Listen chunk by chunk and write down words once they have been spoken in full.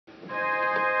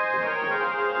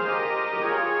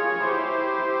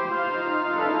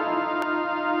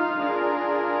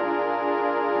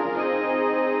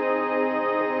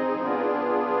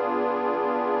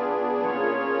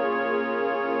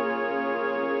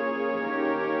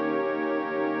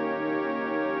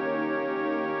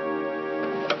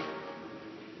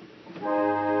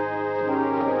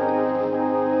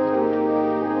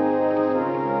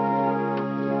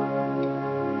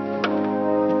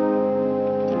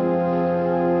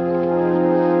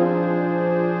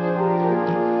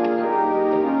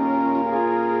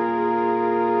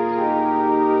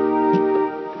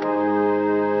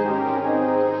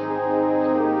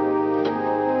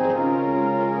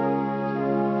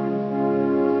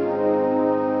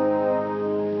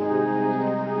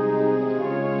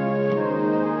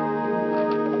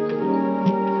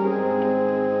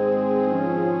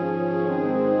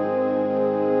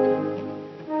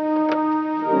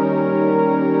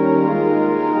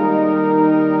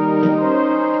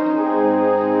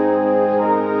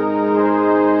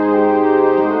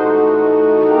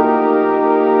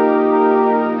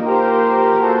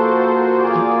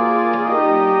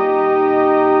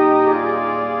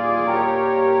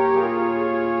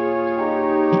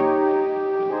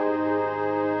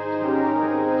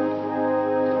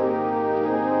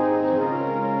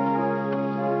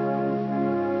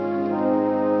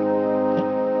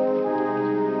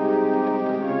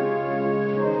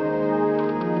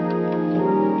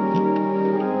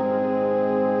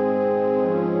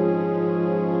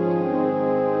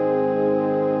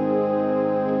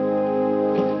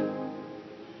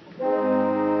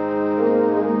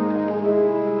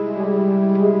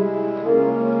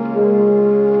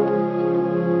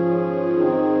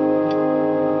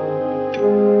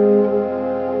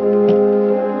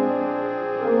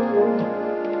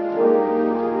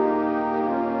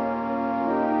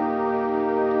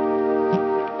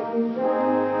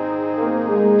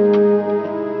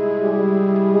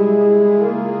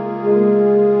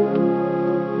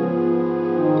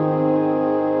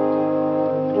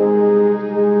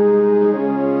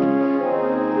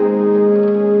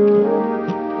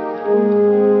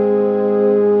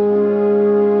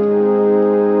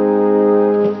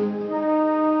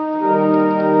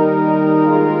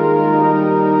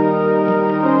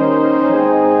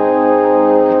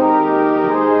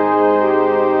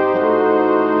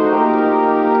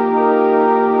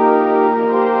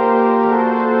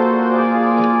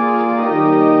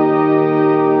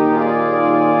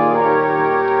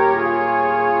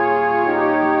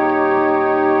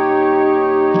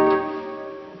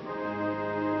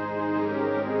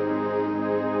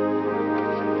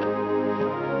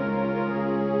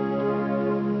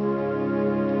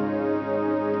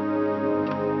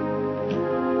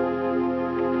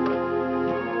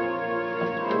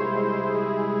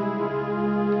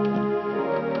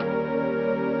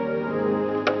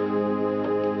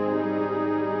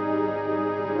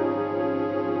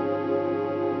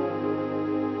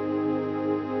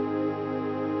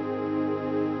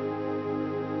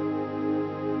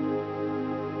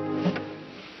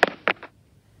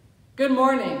Good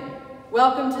morning.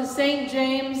 Welcome to St.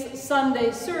 James Sunday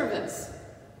service.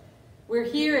 We're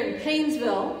here in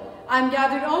Painesville. I'm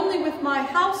gathered only with my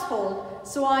household,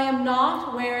 so I am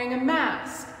not wearing a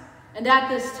mask. And at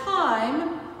this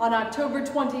time, on October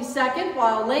 22nd,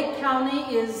 while Lake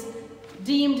County is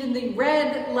deemed in the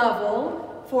red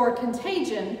level for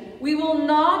contagion, we will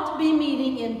not be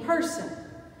meeting in person.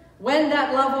 When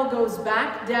that level goes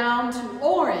back down to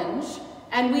orange,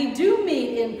 and we do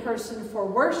meet in person for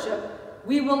worship,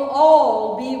 we will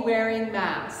all be wearing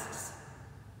masks.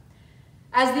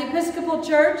 As the Episcopal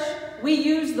Church, we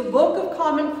use the Book of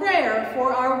Common Prayer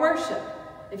for our worship.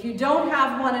 If you don't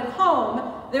have one at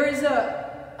home, there is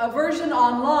a version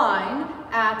online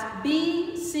at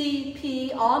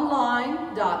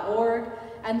bcponline.org,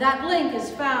 and that link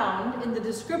is found in the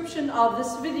description of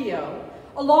this video,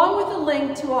 along with a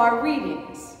link to our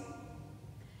readings.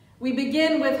 We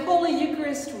begin with Holy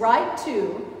Eucharist Rite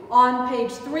 2 on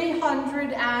page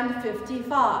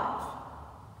 355.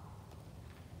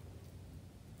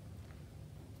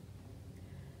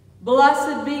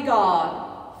 Blessed be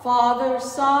God, Father,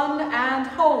 Son, and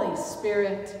Holy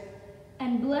Spirit.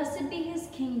 And blessed be his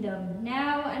kingdom,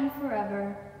 now and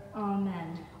forever.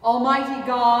 Amen. Almighty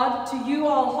God, to you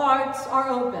all hearts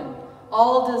are open,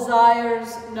 all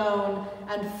desires known,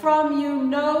 and from you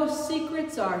no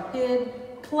secrets are hid.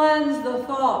 Cleanse the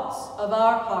thoughts of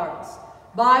our hearts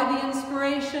by the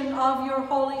inspiration of your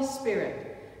Holy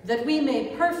Spirit, that we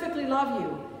may perfectly love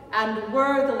you and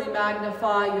worthily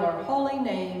magnify your holy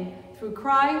name, through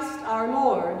Christ our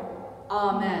Lord.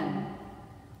 Amen.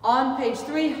 On page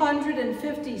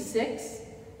 356,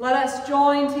 let us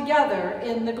join together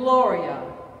in the Gloria.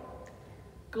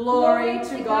 Glory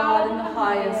to God in the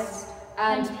highest,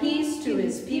 and peace to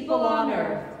his people on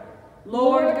earth.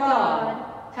 Lord God,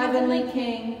 Heavenly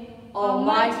King,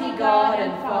 Almighty God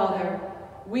and Father,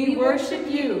 we worship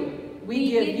you, we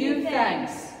give you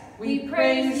thanks, we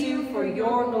praise you for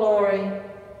your glory.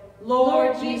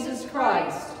 Lord Jesus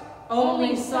Christ,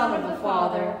 only Son of the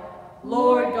Father,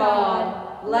 Lord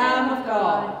God, Lamb of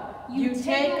God, you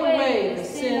take away the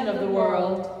sin of the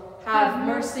world. Have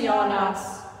mercy on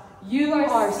us. You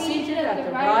are seated at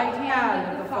the right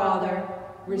hand of the Father.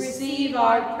 Receive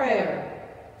our prayer.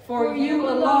 For you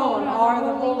alone are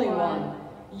the Holy One.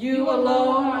 You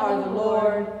alone are the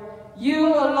Lord.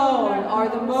 You alone are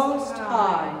the Most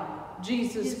High,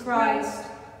 Jesus Christ,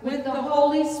 with the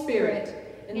Holy Spirit,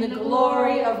 in the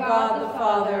glory of God the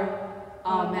Father.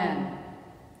 Amen.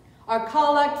 Our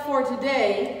collect for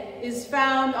today is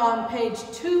found on page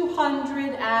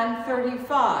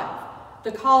 235.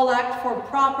 The collect for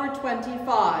proper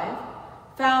 25,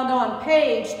 found on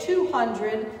page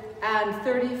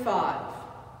 235.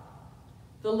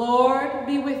 The Lord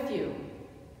be with you.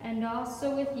 And also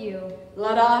with you.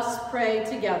 Let us pray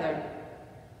together.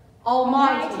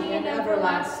 Almighty and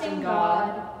everlasting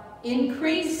God,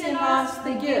 increase in us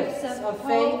the gifts of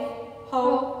faith,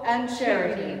 hope, and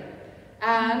charity,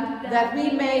 and that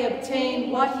we may obtain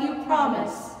what you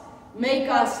promise, make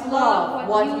us love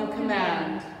what you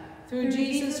command. Through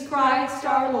Jesus Christ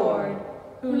our Lord,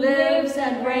 who lives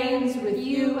and reigns with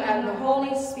you and the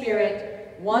Holy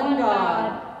Spirit, one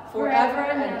God, forever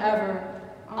and ever.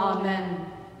 Amen.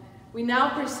 We now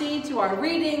proceed to our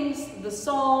readings, the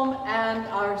psalm, and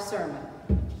our sermon.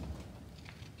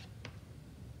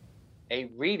 A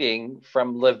reading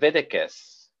from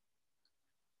Leviticus.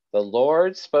 The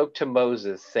Lord spoke to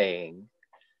Moses, saying,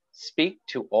 "Speak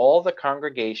to all the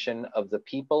congregation of the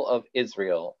people of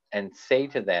Israel, and say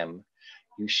to them,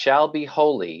 you shall be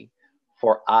holy,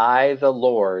 for I, the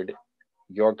Lord,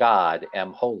 your God,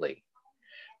 am holy.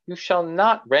 You shall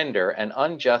not render an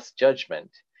unjust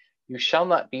judgment. You shall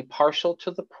not be partial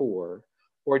to the poor,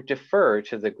 or defer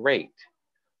to the great.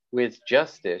 With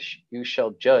justice you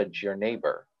shall judge your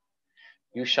neighbor.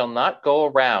 You shall not go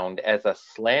around as a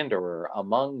slanderer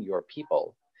among your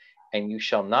people, and you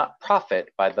shall not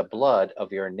profit by the blood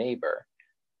of your neighbor.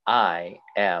 I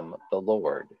am the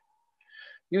Lord.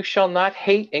 You shall not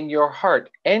hate in your heart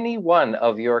any one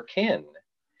of your kin.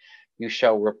 You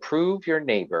shall reprove your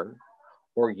neighbor,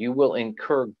 or you will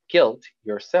incur guilt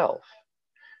yourself.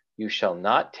 You shall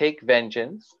not take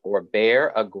vengeance or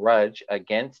bear a grudge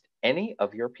against any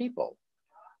of your people,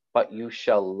 but you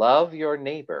shall love your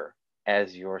neighbor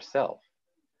as yourself.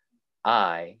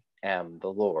 I am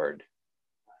the Lord."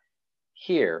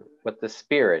 Hear what the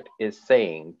Spirit is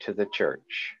saying to the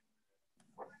church.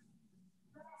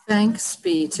 Thanks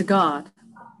be to God.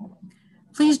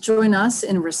 Please join us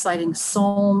in reciting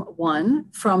Psalm 1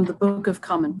 from the Book of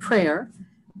Common Prayer.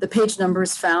 The page number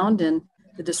is found in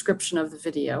the description of the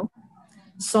video.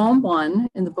 Psalm 1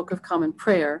 in the Book of Common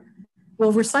Prayer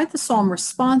We'll recite the psalm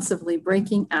responsively,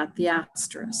 breaking at the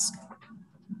asterisk.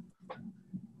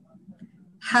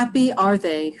 Happy are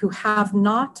they who have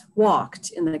not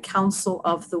walked in the counsel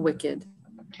of the wicked,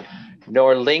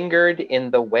 nor lingered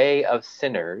in the way of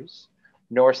sinners,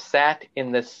 nor sat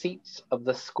in the seats of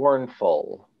the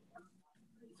scornful.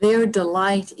 Their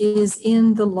delight is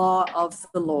in the law of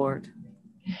the Lord,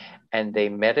 and they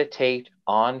meditate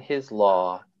on his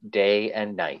law day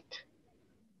and night.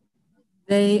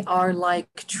 They are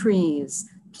like trees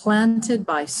planted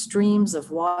by streams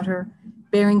of water,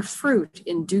 bearing fruit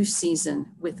in due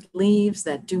season, with leaves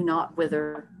that do not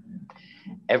wither.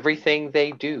 Everything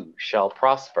they do shall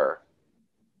prosper.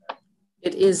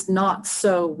 It is not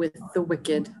so with the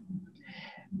wicked.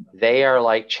 They are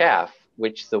like chaff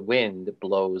which the wind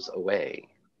blows away.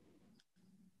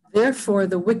 Therefore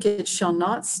the wicked shall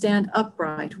not stand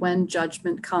upright when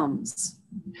judgment comes,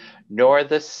 nor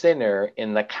the sinner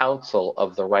in the counsel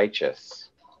of the righteous.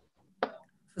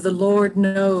 For the Lord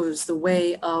knows the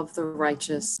way of the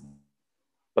righteous,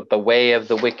 but the way of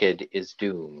the wicked is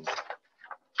doomed.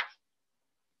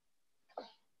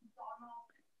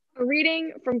 A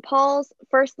reading from Paul's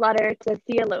first letter to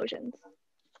theologians.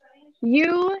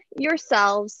 You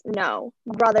yourselves know,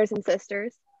 brothers and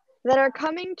sisters, that our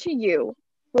coming to you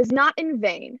was not in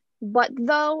vain, but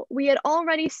though we had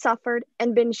already suffered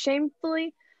and been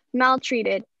shamefully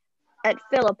maltreated at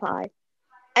Philippi,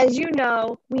 as you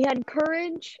know, we had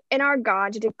courage in our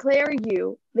God to declare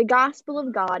you the gospel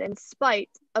of God in spite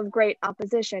of great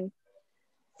opposition.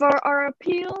 For our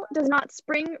appeal does not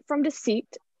spring from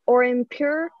deceit or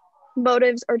impure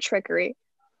motives or trickery,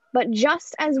 but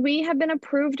just as we have been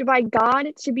approved by God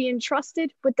to be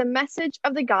entrusted with the message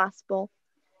of the gospel,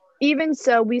 even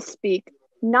so we speak,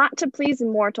 not to please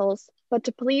mortals, but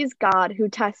to please God who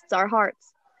tests our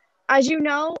hearts. As you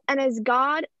know, and as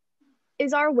God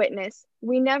is our witness,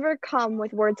 we never come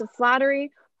with words of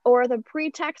flattery or the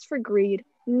pretext for greed,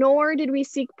 nor did we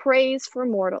seek praise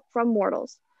from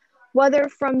mortals. Whether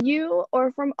from you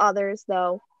or from others,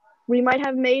 though, we might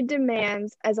have made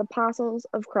demands as apostles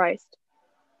of Christ.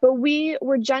 But we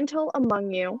were gentle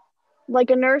among you, like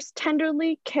a nurse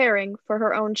tenderly caring for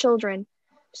her own children.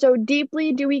 So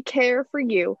deeply do we care for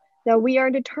you that we are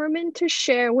determined to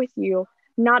share with you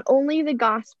not only the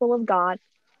gospel of God,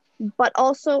 but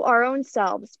also our own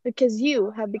selves, because you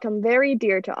have become very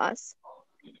dear to us.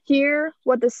 Hear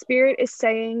what the Spirit is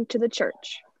saying to the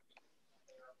church.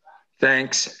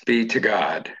 Thanks be to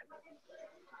God.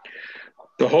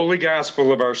 The Holy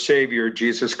Gospel of our Savior,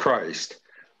 Jesus Christ,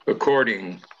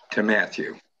 according to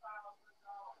Matthew.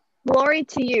 Glory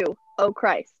to you, O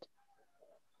Christ.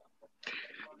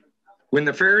 When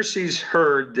the Pharisees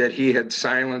heard that he had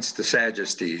silenced the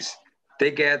Sadducees, they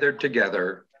gathered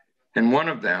together, and one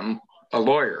of them, a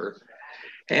lawyer,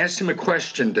 asked him a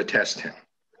question to test him.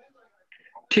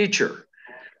 Teacher,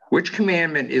 which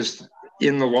commandment is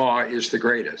in the law is the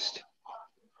greatest?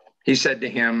 He said to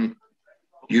him,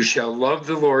 you shall love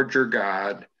the Lord your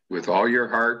God with all your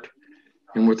heart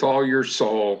and with all your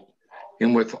soul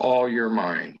and with all your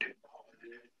mind.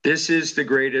 This is the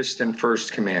greatest and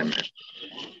first commandment.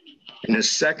 And the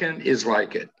second is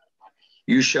like it.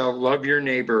 You shall love your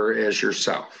neighbor as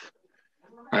yourself.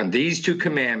 On these two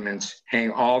commandments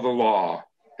hang all the law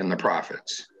and the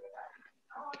prophets.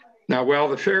 Now, while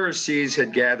the Pharisees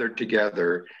had gathered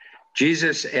together,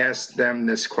 Jesus asked them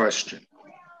this question.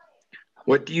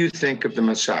 What do you think of the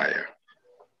Messiah?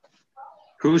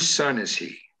 Whose son is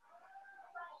he?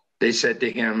 They said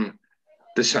to him,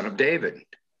 the son of David.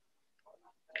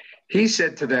 He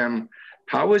said to them,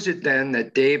 how is it then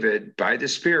that David, by the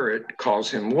Spirit, calls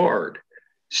him Lord,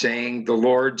 saying, the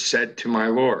Lord said to my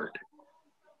Lord,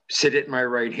 sit at my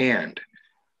right hand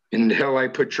until I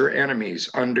put your enemies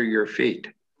under your feet.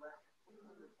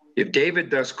 If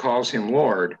David thus calls him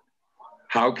Lord,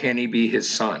 how can he be his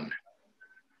son?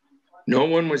 No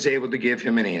one was able to give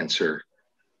him an answer,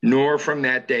 nor from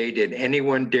that day did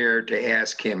anyone dare to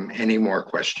ask him any more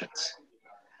questions.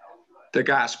 The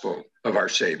Gospel of our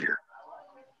Savior.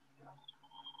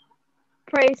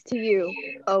 Praise to you,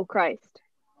 O Christ.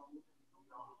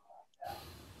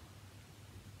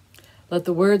 Let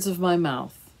the words of my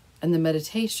mouth and the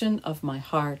meditation of my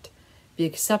heart be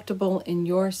acceptable in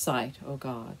your sight, O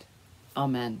God.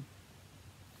 Amen.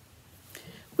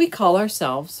 We call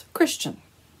ourselves Christian.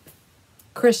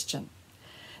 Christian.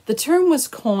 The term was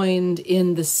coined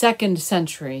in the 2nd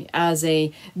century as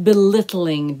a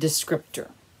belittling descriptor.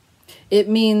 It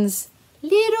means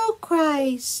little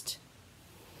Christ,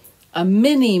 a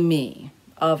mini-me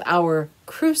of our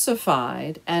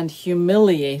crucified and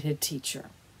humiliated teacher.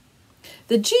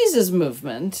 The Jesus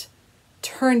movement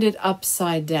turned it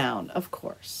upside down, of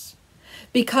course.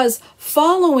 because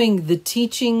following the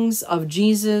teachings of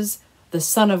Jesus, the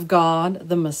Son of God,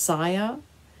 the Messiah,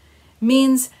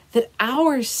 means that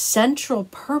our central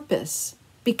purpose,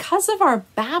 because of our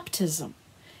baptism,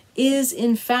 is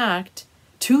in fact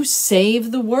to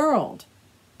save the world,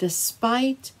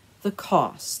 despite the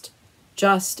cost,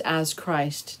 just as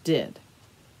Christ did.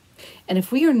 And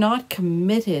if we are not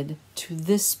committed to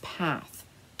this path,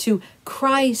 to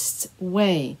Christ's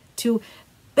way, to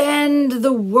bend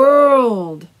the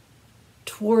world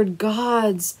toward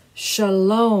God's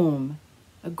shalom,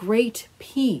 a great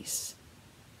peace,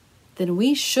 then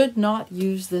we should not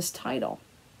use this title.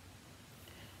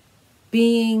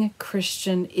 Being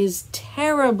Christian is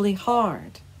terribly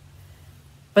hard,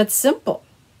 but simple.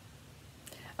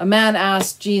 A man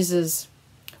asked Jesus,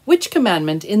 "Which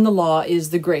commandment in the law is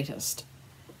the greatest?"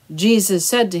 Jesus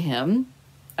said to him,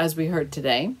 as we heard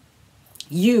today,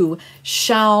 "You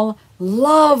shall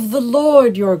love the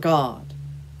Lord your God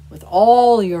with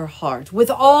all your heart, with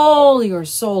all your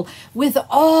soul, with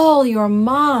all your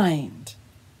mind.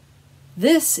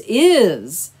 This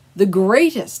is the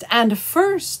greatest and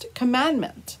first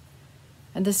commandment.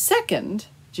 And the second,"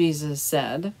 Jesus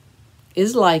said,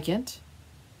 "is like it.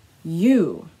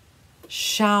 You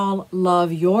shall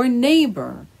love your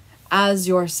neighbor as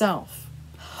yourself.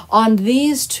 On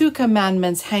these two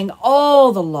commandments hang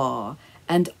all the law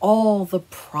and all the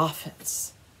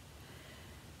prophets."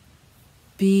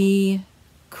 Be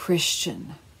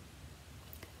Christian.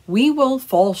 We will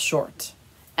fall short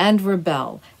and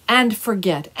rebel and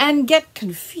forget and get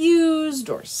confused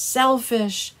or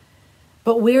selfish,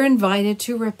 but we're invited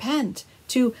to repent,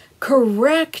 to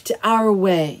correct our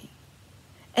way.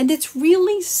 And it's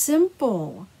really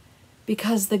simple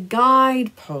because the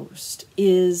guidepost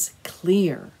is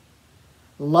clear.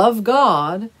 Love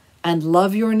God and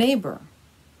love your neighbor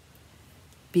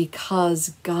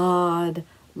because God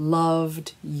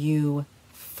loved you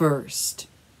first.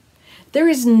 There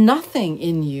is nothing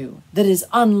in you that is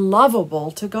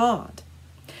unlovable to God.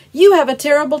 You have a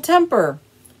terrible temper.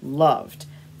 Loved.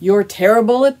 You're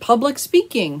terrible at public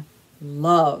speaking.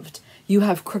 Loved. You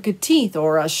have crooked teeth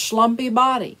or a schlumpy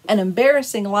body, an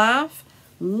embarrassing laugh.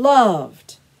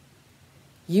 Loved.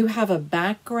 You have a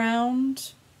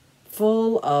background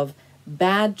full of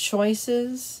bad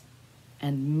choices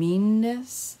and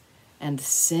meanness and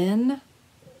sin.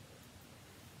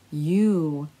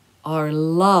 You are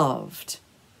loved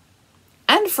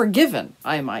and forgiven,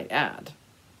 I might add,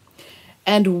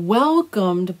 and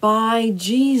welcomed by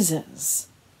Jesus.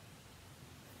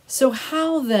 So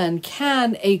how then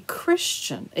can a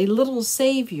Christian, a little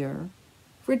Savior,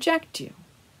 reject you?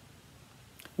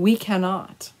 We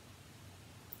cannot.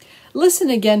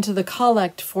 Listen again to the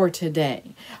collect for today,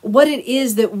 what it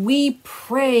is that we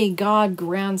pray God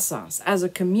grants us as a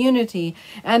community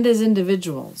and as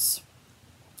individuals.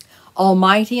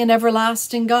 Almighty and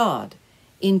everlasting God,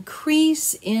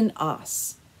 increase in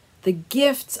us the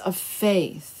gifts of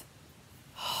faith,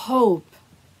 hope,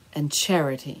 and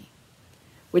charity,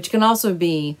 which can also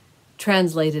be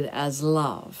translated as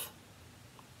love,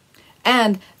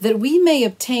 and that we may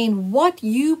obtain what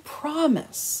you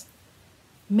promise.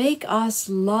 Make us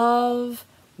love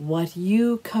what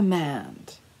you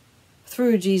command,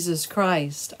 through Jesus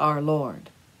Christ our Lord.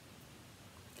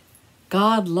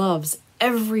 God loves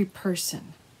every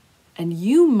person, and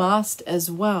you must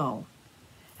as well,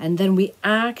 and then we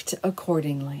act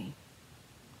accordingly.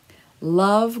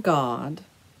 Love God,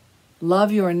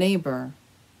 love your neighbor,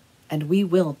 and we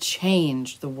will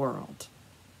change the world.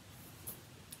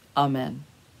 Amen.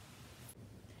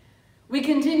 We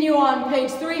continue on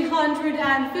page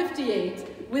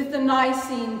 358 with the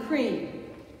Nicene Creed.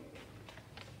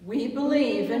 We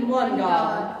believe in one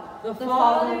God, the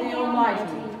Father, the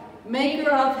Almighty,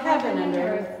 maker of heaven and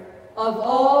earth, of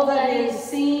all that is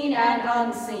seen and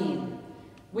unseen.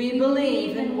 We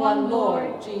believe in one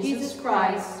Lord, Jesus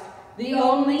Christ, the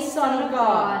only Son of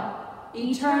God,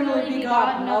 eternally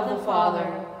begotten of the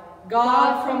Father,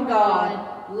 God from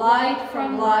God, light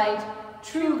from light,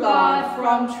 true God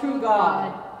from true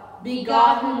God,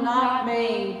 begotten, not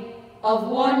made, of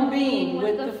one being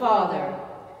with the Father.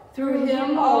 Through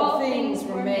him all things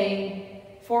were made.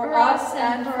 For us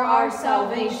and for our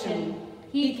salvation,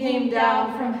 he came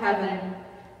down from heaven.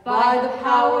 By the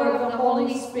power of the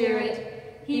Holy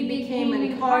Spirit, he became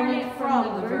incarnate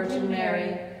from the Virgin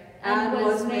Mary and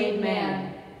was made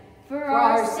man. For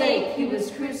our sake he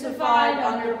was crucified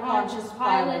under Pontius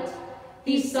Pilate.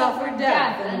 He suffered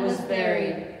death and was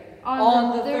buried.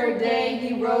 On the third day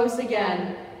he rose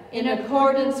again, in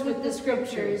accordance with the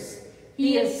Scriptures.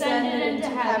 He ascended into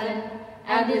heaven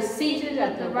and is seated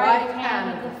at the right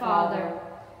hand of the Father.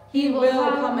 He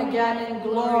will come again in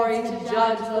glory to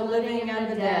judge the living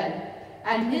and the dead,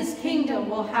 and his kingdom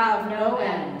will have no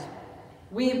end.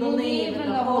 We believe in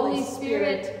the Holy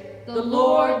Spirit, the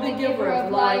Lord, the giver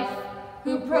of life,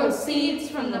 who proceeds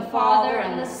from the Father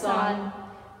and the Son.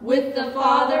 With the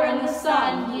Father and the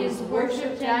Son he is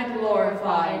worshipped and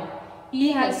glorified.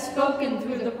 He has spoken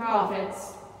through the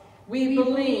prophets. We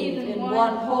believe in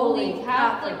one holy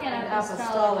Catholic and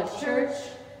Apostolic Church.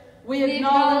 We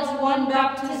acknowledge one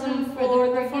baptism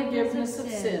for the forgiveness of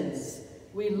sins.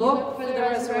 We look for the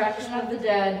resurrection of the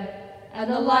dead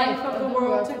and the life of the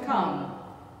world to come.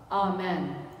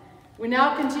 Amen. We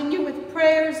now continue with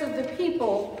prayers of the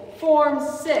people, Form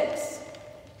 6,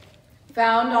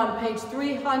 found on page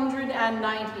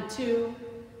 392,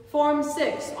 Form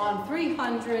 6 on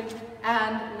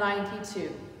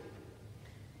 392.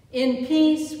 In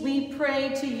peace we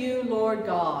pray to you, Lord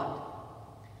God,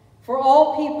 for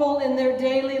all people in their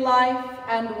daily life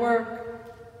and work,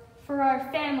 for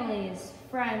our families,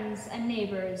 friends, and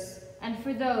neighbors, and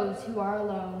for those who are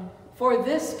alone, for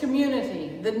this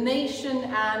community, the nation,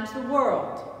 and the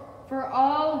world, for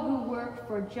all who work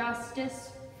for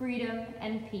justice, freedom,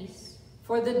 and peace,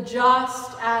 for the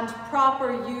just and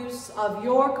proper use of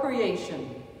your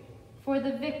creation, for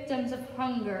the victims of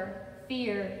hunger,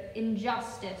 fear,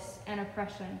 injustice, and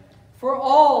oppression, for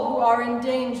all who are in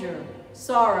danger,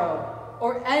 sorrow,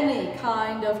 or any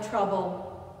kind of trouble,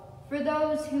 for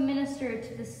those who minister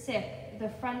to the sick, the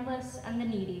friendless, and the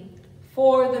needy,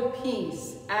 for the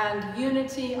peace and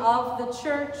unity of the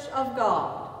Church of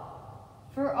God,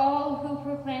 for all who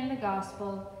proclaim the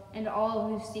gospel and all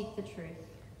who seek the truth,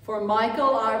 for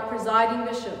Michael, our presiding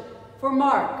bishop, for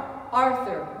Mark,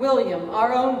 Arthur, William,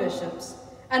 our own bishops,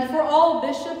 and for all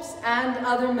bishops and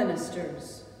other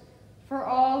ministers, for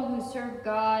all who serve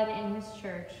God in his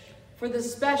church, for the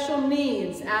special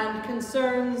needs and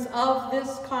concerns of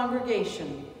this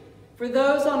congregation, for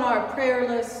those on our prayer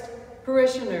list,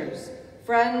 parishioners,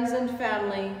 friends and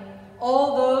family,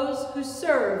 all those who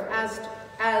serve as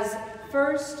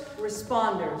first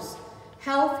responders,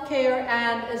 health care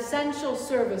and essential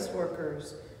service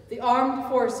workers, the armed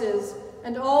forces,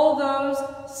 and all those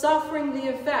suffering the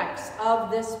effects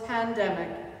of this pandemic,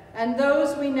 and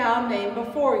those we now name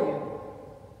before you.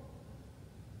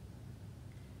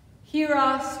 Hear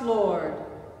us, Lord.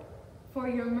 For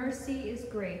your mercy is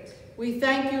great. We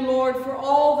thank you, Lord, for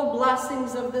all the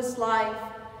blessings of this life,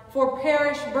 for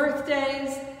parish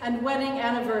birthdays and wedding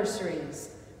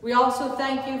anniversaries. We also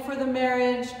thank you for the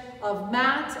marriage of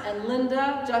Matt and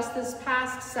Linda just this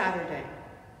past Saturday.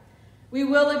 We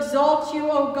will exalt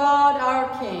you, O God,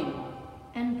 our King,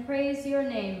 and praise your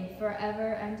name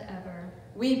forever and ever.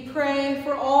 We pray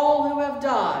for all who have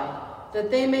died,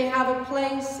 that they may have a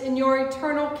place in your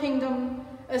eternal kingdom,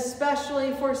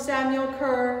 especially for Samuel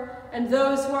Kerr and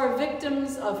those who are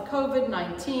victims of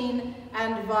COVID-19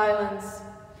 and violence,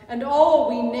 and all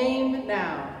we name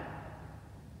now.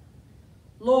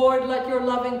 Lord, let your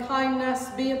loving kindness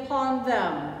be upon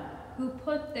them who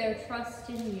put their trust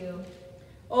in you.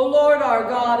 O Lord our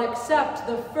God, accept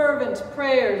the fervent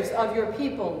prayers of your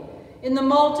people. In the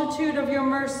multitude of your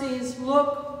mercies,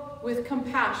 look with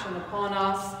compassion upon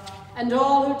us and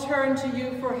all who turn to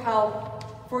you for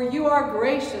help. For you are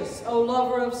gracious, O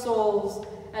lover of souls,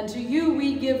 and to you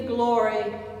we give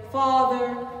glory,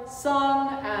 Father,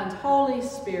 Son, and Holy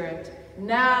Spirit,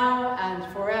 now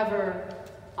and forever.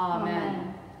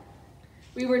 Amen.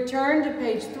 We return to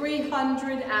page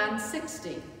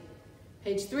 360.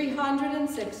 Page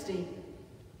 360.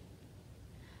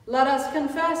 Let us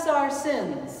confess our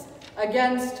sins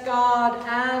against God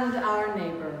and our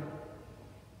neighbor.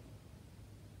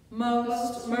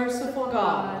 Most merciful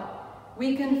God,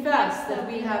 we confess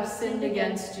that we have sinned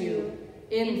against you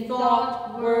in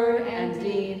thought, word, and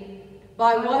deed,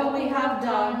 by what we have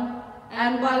done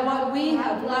and by what we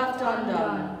have left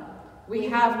undone. We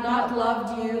have not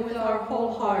loved you with our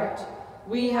whole heart.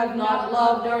 We have not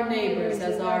loved our neighbors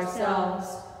as ourselves.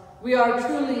 We are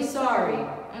truly sorry,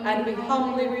 and we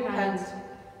humbly repent.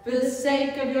 For the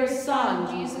sake of your Son,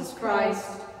 Jesus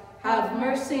Christ, have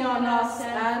mercy on us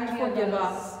and forgive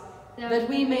us, that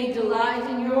we may delight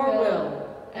in your will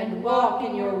and walk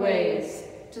in your ways,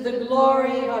 to the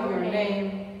glory of your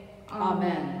name.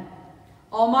 Amen.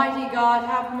 Almighty God,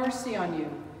 have mercy on you,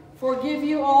 forgive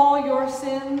you all your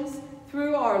sins,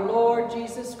 through our Lord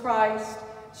Jesus Christ,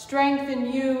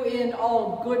 strengthen you in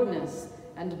all goodness,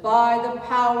 and by the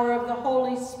power of the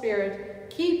Holy Spirit,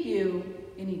 keep you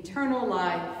in eternal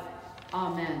life.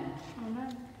 Amen.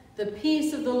 Amen. The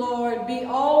peace of the Lord be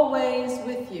always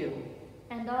with you.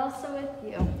 And also with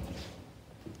you.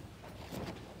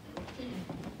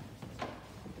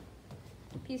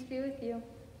 Peace be with you.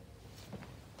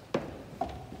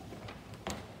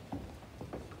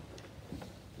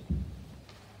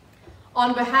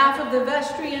 On behalf of the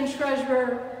vestry and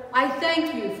treasurer, I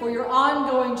thank you for your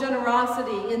ongoing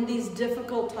generosity in these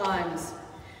difficult times.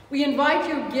 We invite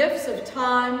your gifts of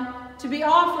time to be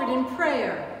offered in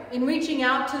prayer, in reaching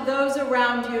out to those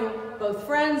around you, both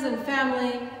friends and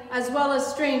family, as well as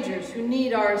strangers who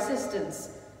need our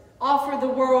assistance. Offer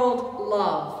the world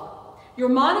love. Your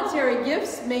monetary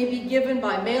gifts may be given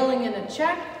by mailing in a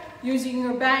check, using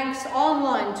your bank's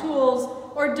online tools,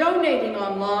 or donating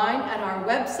online at our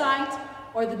website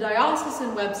or the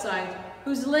diocesan website,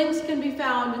 whose links can be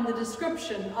found in the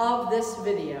description of this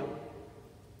video.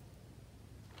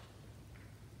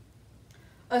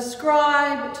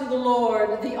 Ascribe to the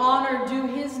Lord the honor due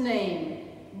his name.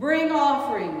 Bring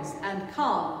offerings and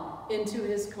come into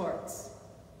his courts.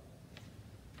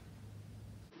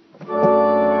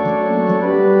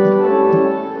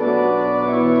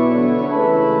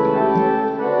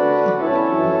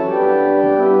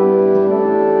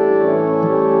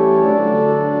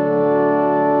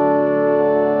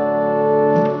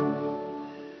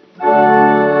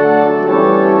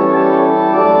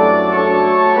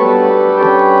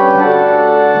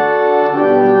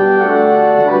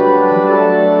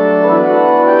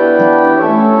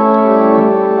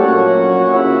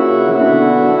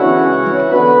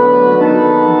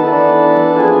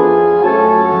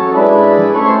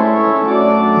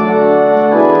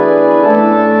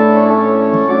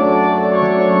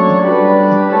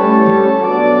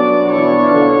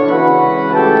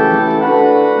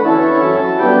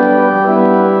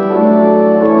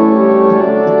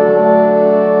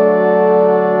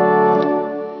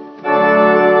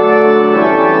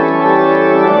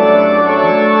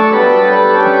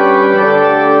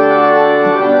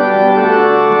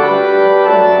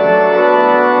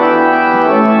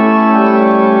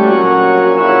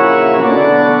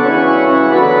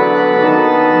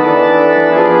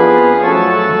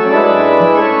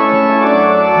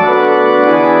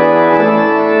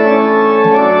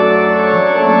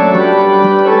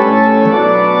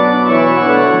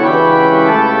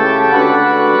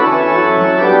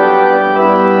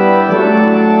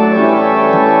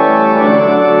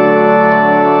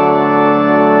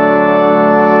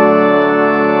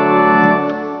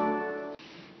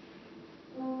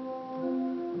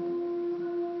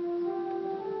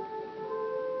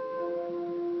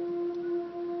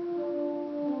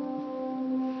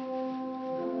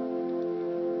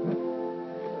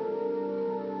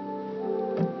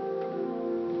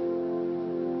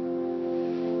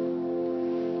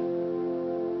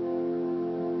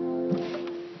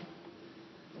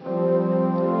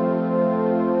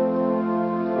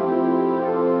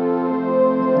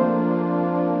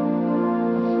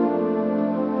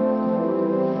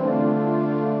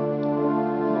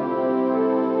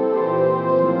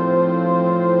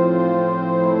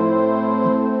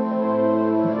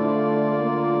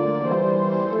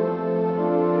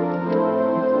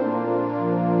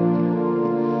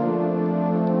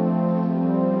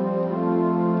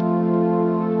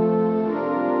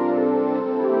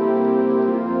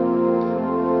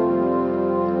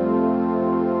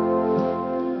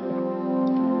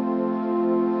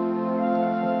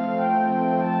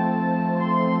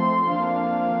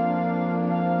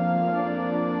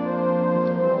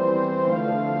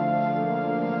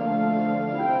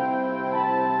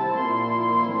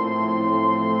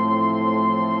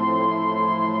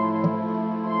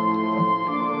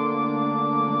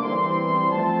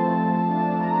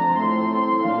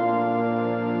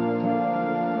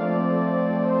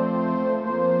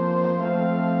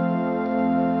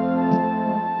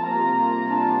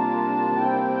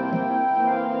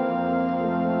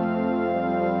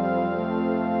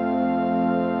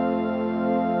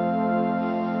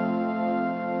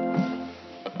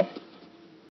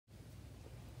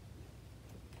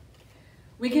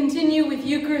 We continue with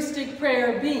Eucharistic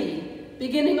Prayer B,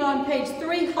 beginning on page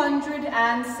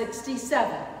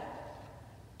 367.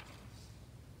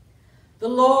 The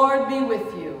Lord be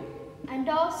with you. And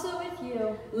also with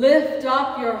you. Lift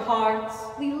up your hearts.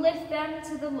 We lift them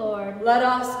to the Lord. Let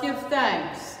us give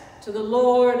thanks to the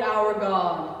Lord our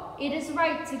God. It is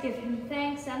right to give him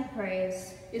thanks and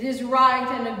praise. It is right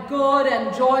and a good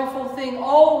and joyful thing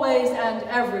always and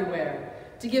everywhere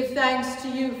to give thanks to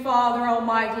you, Father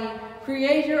Almighty,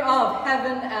 Creator of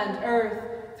heaven and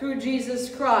earth, through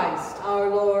Jesus Christ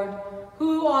our Lord,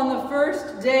 who on the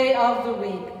first day of the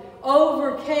week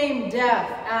overcame death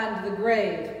and the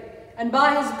grave, and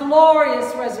by his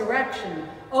glorious resurrection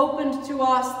opened to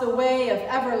us the way of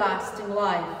everlasting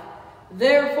life.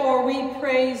 Therefore we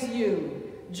praise you,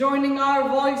 joining our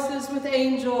voices with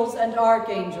angels and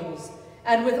archangels,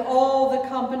 and with all the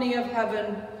company of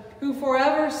heaven, who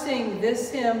forever sing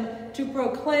this hymn to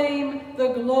proclaim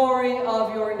the glory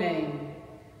of your name.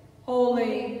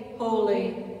 Holy,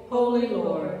 holy, holy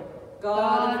Lord,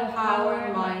 God of power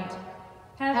and might,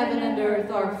 heaven and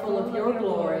earth are full of your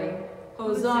glory.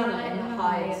 Hosanna in the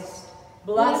highest.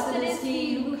 Blessed is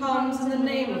he who comes in the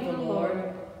name of the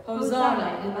Lord.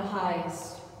 Hosanna in the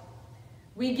highest.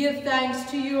 We give thanks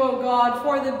to you, O God,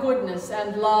 for the goodness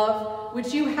and love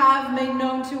which you have made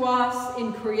known to us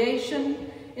in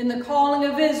creation, in the calling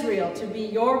of Israel to be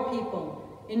your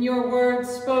people, in your words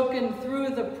spoken through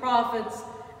the prophets,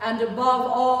 and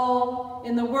above all,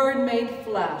 in the Word made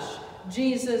flesh,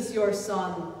 Jesus your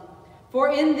Son. For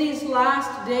in these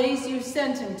last days you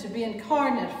sent him to be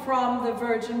incarnate from the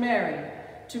Virgin Mary,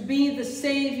 to be the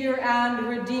Savior and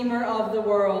Redeemer of the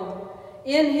world.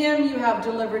 In him you have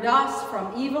delivered us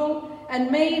from evil and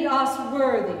made us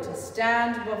worthy to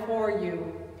stand before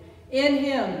you. In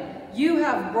him you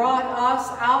have brought us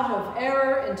out of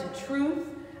error into truth,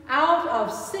 out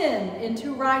of sin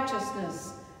into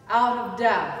righteousness, out of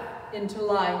death into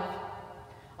life.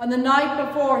 On the night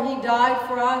before he died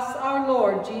for us, our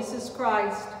Lord Jesus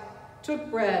Christ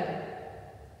took bread.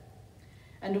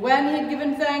 And when he had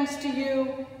given thanks to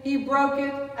you, he broke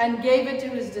it and gave it to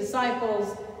his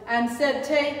disciples and said,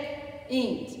 "Take,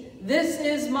 eat. This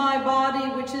is my body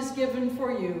which is given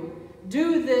for you.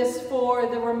 Do this for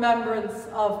the remembrance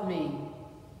of me."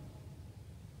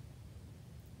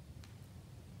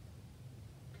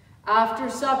 After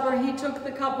supper, he took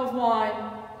the cup of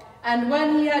wine, and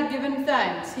when he had given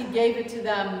thanks, he gave it to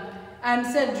them and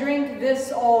said, "Drink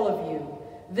this, all of you.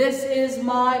 This is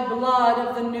my blood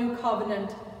of the new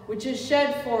covenant, which is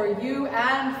shed for you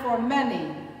and for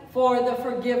many for the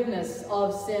forgiveness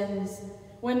of sins.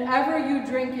 Whenever you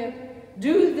drink it,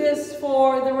 do this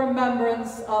for the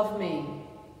remembrance of me."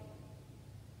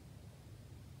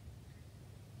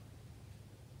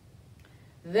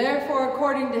 Therefore,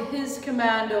 according to his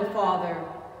command, O Father,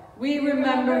 we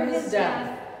remember his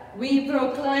death. We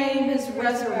proclaim his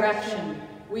resurrection.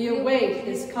 We await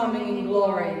his coming in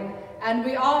glory. And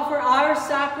we offer our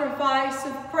sacrifice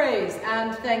of praise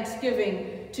and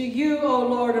thanksgiving to you, O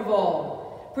Lord of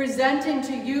all, presenting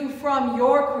to you from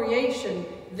your creation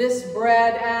this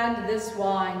bread and this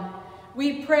wine.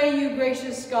 We pray you,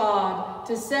 gracious God,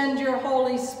 to send your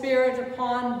Holy Spirit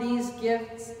upon these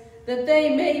gifts, that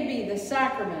they may be the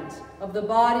sacrament of the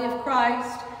body of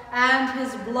Christ and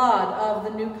his blood of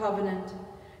the new covenant.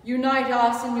 Unite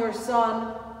us in your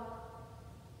Son.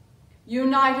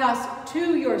 Unite us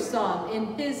to your Son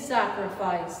in his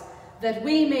sacrifice, that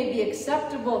we may be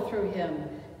acceptable through him,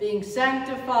 being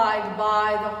sanctified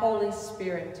by the Holy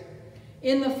Spirit.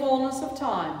 In the fullness of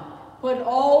time, put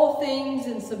all things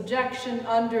in subjection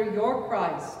under your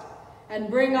Christ, and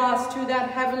bring us to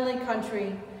that heavenly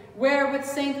country, where with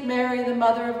Saint Mary, the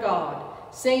Mother of God,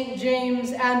 Saint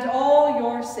James, and all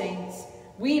your saints,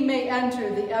 we may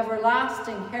enter the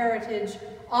everlasting heritage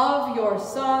of your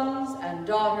sons and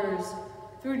daughters,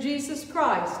 through Jesus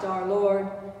Christ our Lord,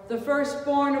 the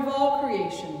firstborn of all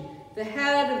creation, the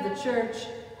head of the church,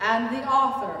 and the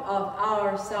author of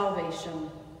our salvation.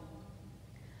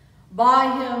 By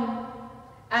him,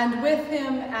 and with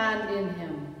him, and in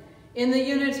him, in the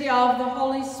unity of the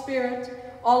Holy Spirit,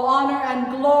 all honor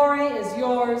and glory is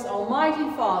yours, Almighty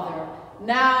Father,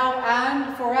 now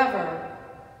and forever.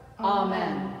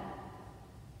 Amen.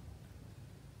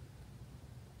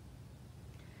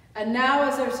 And now,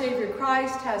 as our Savior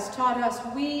Christ has taught us,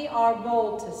 we are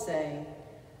bold to say,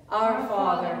 Our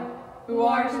Father, who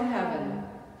art in heaven,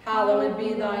 hallowed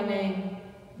be thy name.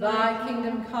 Thy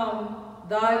kingdom come,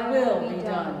 thy will be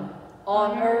done,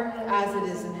 on earth as it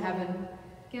is in heaven.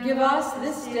 Give us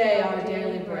this day our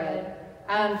daily bread,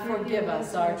 and forgive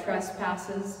us our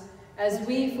trespasses, as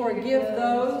we forgive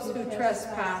those who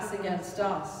trespass against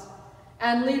us.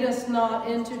 And lead us not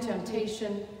into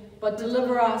temptation, but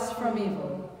deliver us from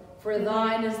evil. For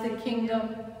thine is the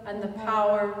kingdom, and the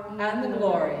power, and the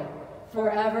glory,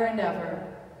 forever and ever.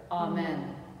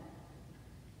 Amen.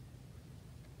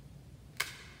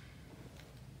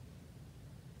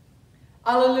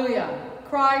 Alleluia.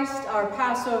 Christ, our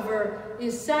Passover,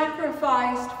 is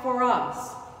sacrificed for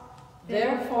us.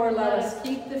 Therefore, let us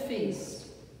keep the feast.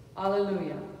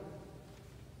 Alleluia.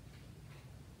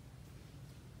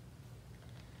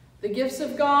 The gifts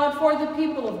of God for the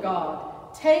people of God.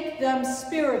 Take them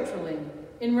spiritually,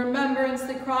 in remembrance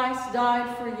that Christ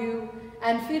died for you,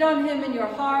 and feed on him in your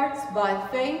hearts by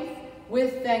faith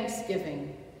with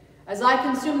thanksgiving. As I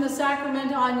consume the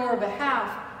sacrament on your behalf,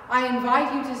 I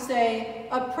invite you to say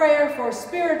a prayer for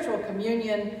spiritual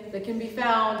communion that can be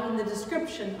found in the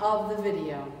description of the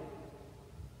video.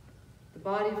 The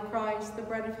body of Christ, the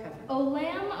bread of heaven. O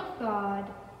Lamb of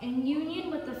God, in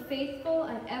union with the faithful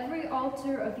at every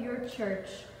altar of your church,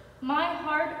 my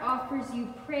heart offers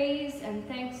you praise and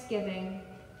thanksgiving.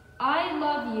 I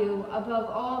love you above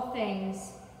all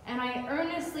things, and I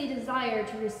earnestly desire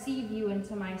to receive you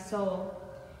into my soul.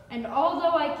 And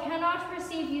although I cannot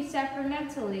receive you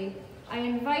sacramentally, I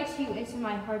invite you into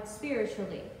my heart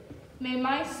spiritually. May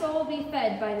my soul be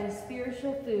fed by this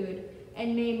spiritual food,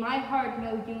 and may my heart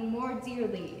know you more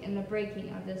dearly in the breaking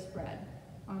of this bread.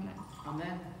 Amen.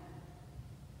 Amen.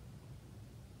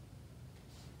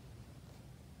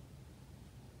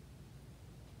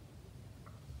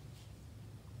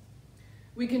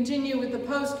 We continue with the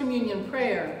post-communion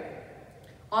prayer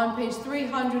on page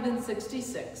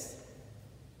 366.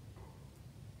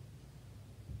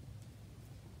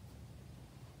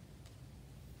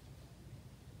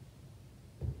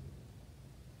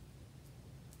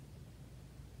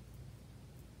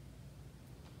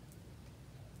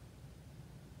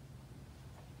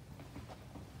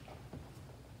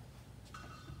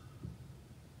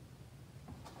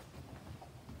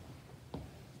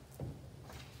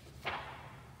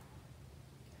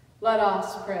 Let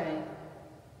us pray.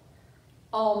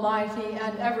 Almighty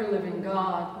and ever-living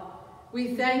God,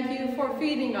 we thank you for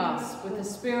feeding us with the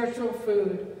spiritual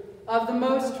food of the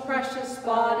most precious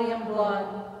body and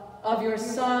blood of your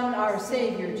Son, our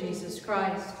Savior, Jesus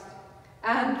Christ,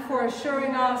 and for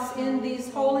assuring us in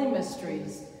these holy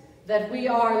mysteries that we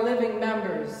are living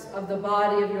members of the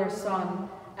body of your Son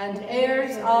and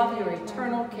heirs of your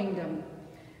eternal kingdom.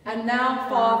 And now,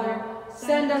 Father,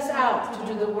 send us out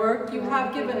to do the work you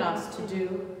have given us to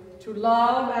do, to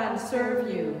love and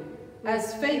serve you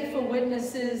as faithful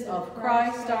witnesses of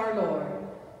Christ our Lord.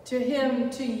 To him,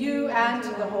 to you, and to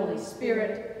the Holy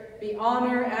Spirit be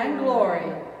honor and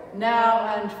glory,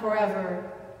 now and forever.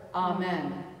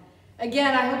 Amen.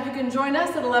 Again, I hope you can join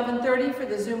us at 11:30 for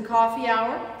the Zoom coffee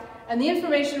hour, and the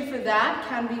information for that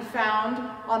can be found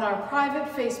on our private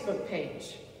Facebook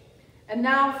page. And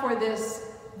now for this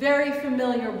very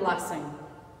familiar blessing.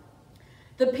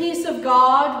 The peace of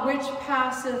God, which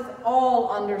passeth all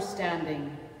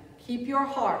understanding, keep your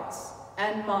hearts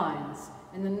and minds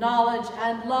in the knowledge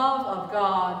and love of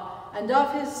God and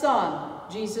of his Son,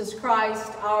 Jesus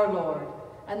Christ our Lord.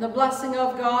 And the blessing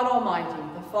of God Almighty,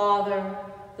 the Father,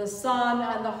 the Son,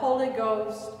 and the Holy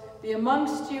Ghost be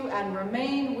amongst you and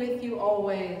remain with you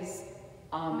always.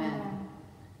 Amen.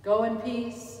 Go in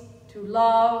peace to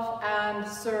love and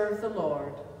serve the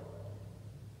Lord.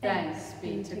 Thanks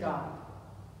be to God.